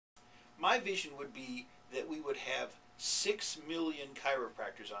My vision would be that we would have 6 million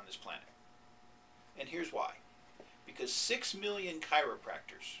chiropractors on this planet. And here's why. Because 6 million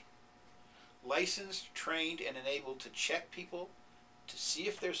chiropractors, licensed, trained, and enabled to check people, to see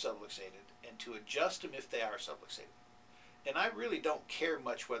if they're subluxated, and to adjust them if they are subluxated. And I really don't care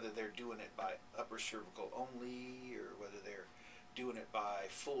much whether they're doing it by upper cervical only or whether they're doing it by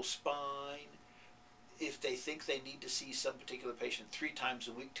full spine. If they think they need to see some particular patient 3 times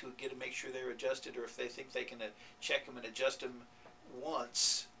a week to get to make sure they're adjusted, or if they think they can check them and adjust them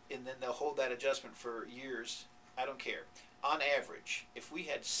once and then they'll hold that adjustment for years, I don't care. On average, if we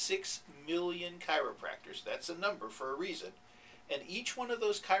had 6 million chiropractors, that's a number for a reason, and each one of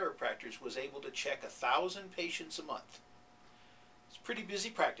those chiropractors was able to check 1,000 patients a month. It's pretty busy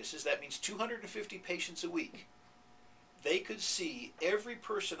practices. That means 250 patients a week. They could see every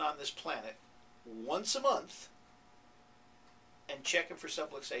person on this planet once a month and check them for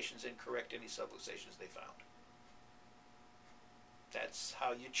subluxations and correct any subluxations they found. That's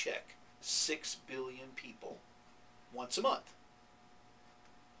how you check 6 billion people once a month.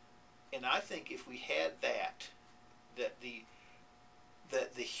 And I think if we had that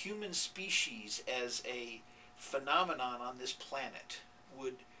the human species as a phenomenon on this planet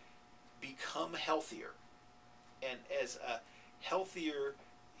would become healthier. And as a healthier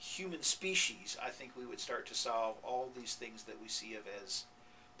human species, I think we would start to solve all these things that we see of as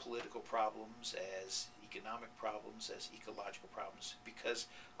political problems, as economic problems, as ecological problems. Because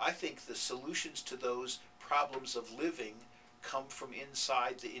I think the solutions to those problems of living come from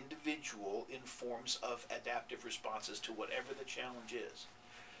inside the individual in forms of adaptive responses to whatever the challenge is.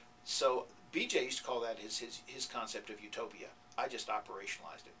 So BJ used to call that his concept of utopia. I just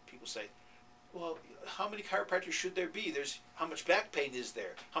operationalized it. People say, well, how many chiropractors should there be? How much back pain is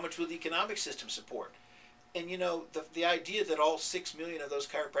there? How much will the economic system support? And you know, the idea that all 6 million of those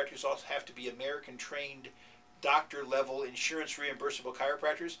chiropractors also have to be American trained, doctor level, insurance reimbursable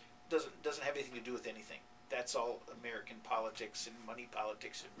chiropractors doesn't have anything to do with anything. That's all American politics and money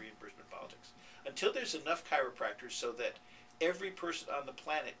politics and reimbursement politics. Until there's enough chiropractors so that every person on the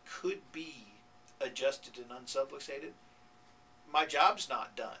planet could be adjusted and unsubluxated, my job's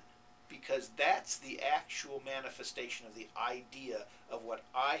not done. Because that's the actual manifestation of the idea of what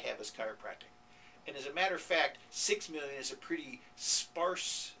I have as chiropractic. And as a matter of fact, 6 million is a pretty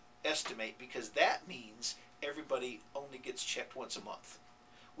sparse estimate, because that means everybody only gets checked once a month,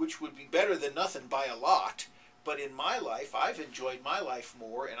 which would be better than nothing by a lot. But in my life, I've enjoyed my life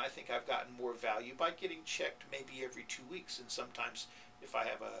more, and I think I've gotten more value by getting checked maybe every 2 weeks. And sometimes, if I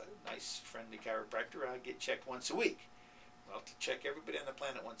have a nice, friendly chiropractor, I get checked once a week. Well, to check everybody on the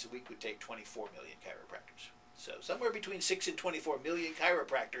planet once a week would take 24 million chiropractors. So somewhere between 6 and 24 million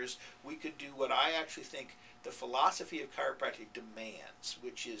chiropractors, we could do what I actually think the philosophy of chiropractic demands,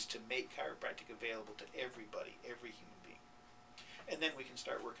 which is to make chiropractic available to everybody, every human being. And then we can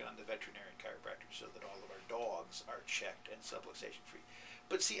start working on the veterinarian chiropractors so that all of our dogs are checked and subluxation free.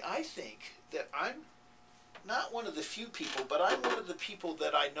 But see, I think that I'm not one of the few people, but I'm one of the people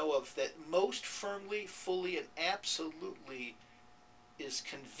that I know of that most firmly, fully, and absolutely is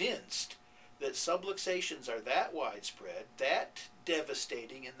convinced that subluxations are that widespread, that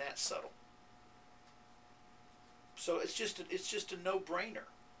devastating, and that subtle. So it's just a no-brainer.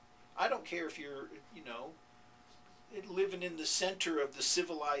 I don't care if you're, living in the center of the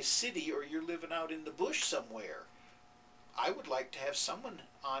civilized city or you're living out in the bush somewhere. I would like to have someone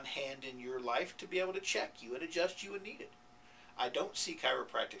on hand in your life to be able to check you and adjust you when needed. I don't see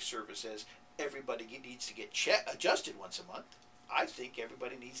chiropractic service as everybody needs to get adjusted once a month. I think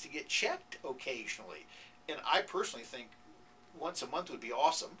everybody needs to get checked occasionally. And I personally think once a month would be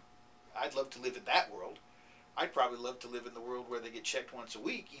awesome. I'd love to live in that world. I'd probably love to live in the world where they get checked once a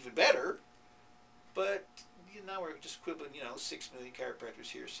week, even better. But now we're just quibbling, 6 million chiropractors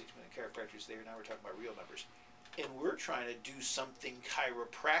here, 6 million chiropractors there. Now we're talking about real numbers. And we're trying to do something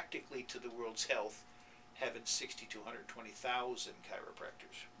chiropractically to the world's health, having 60 to 120,000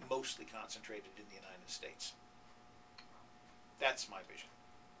 chiropractors, mostly concentrated in the United States. That's my vision.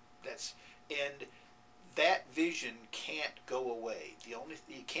 And that vision can't go away.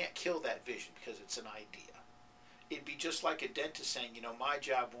 You can't kill that vision because it's an idea. It'd be just like a dentist saying, my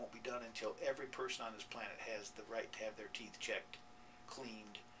job won't be done until every person on this planet has the right to have their teeth checked,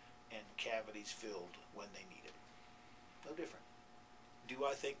 cleaned, and cavities filled when they need it. No different. Do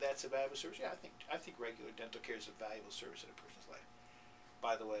I think that's a valuable service? Yeah, I think regular dental care is a valuable service in a person's life.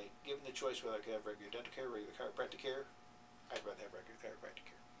 By the way, given the choice whether I could have regular dental care or regular chiropractic care, I'd rather have regular chiropractic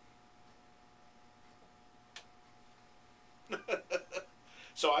care.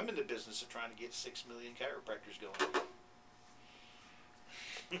 So I'm in the business of trying to get 6 million chiropractors going.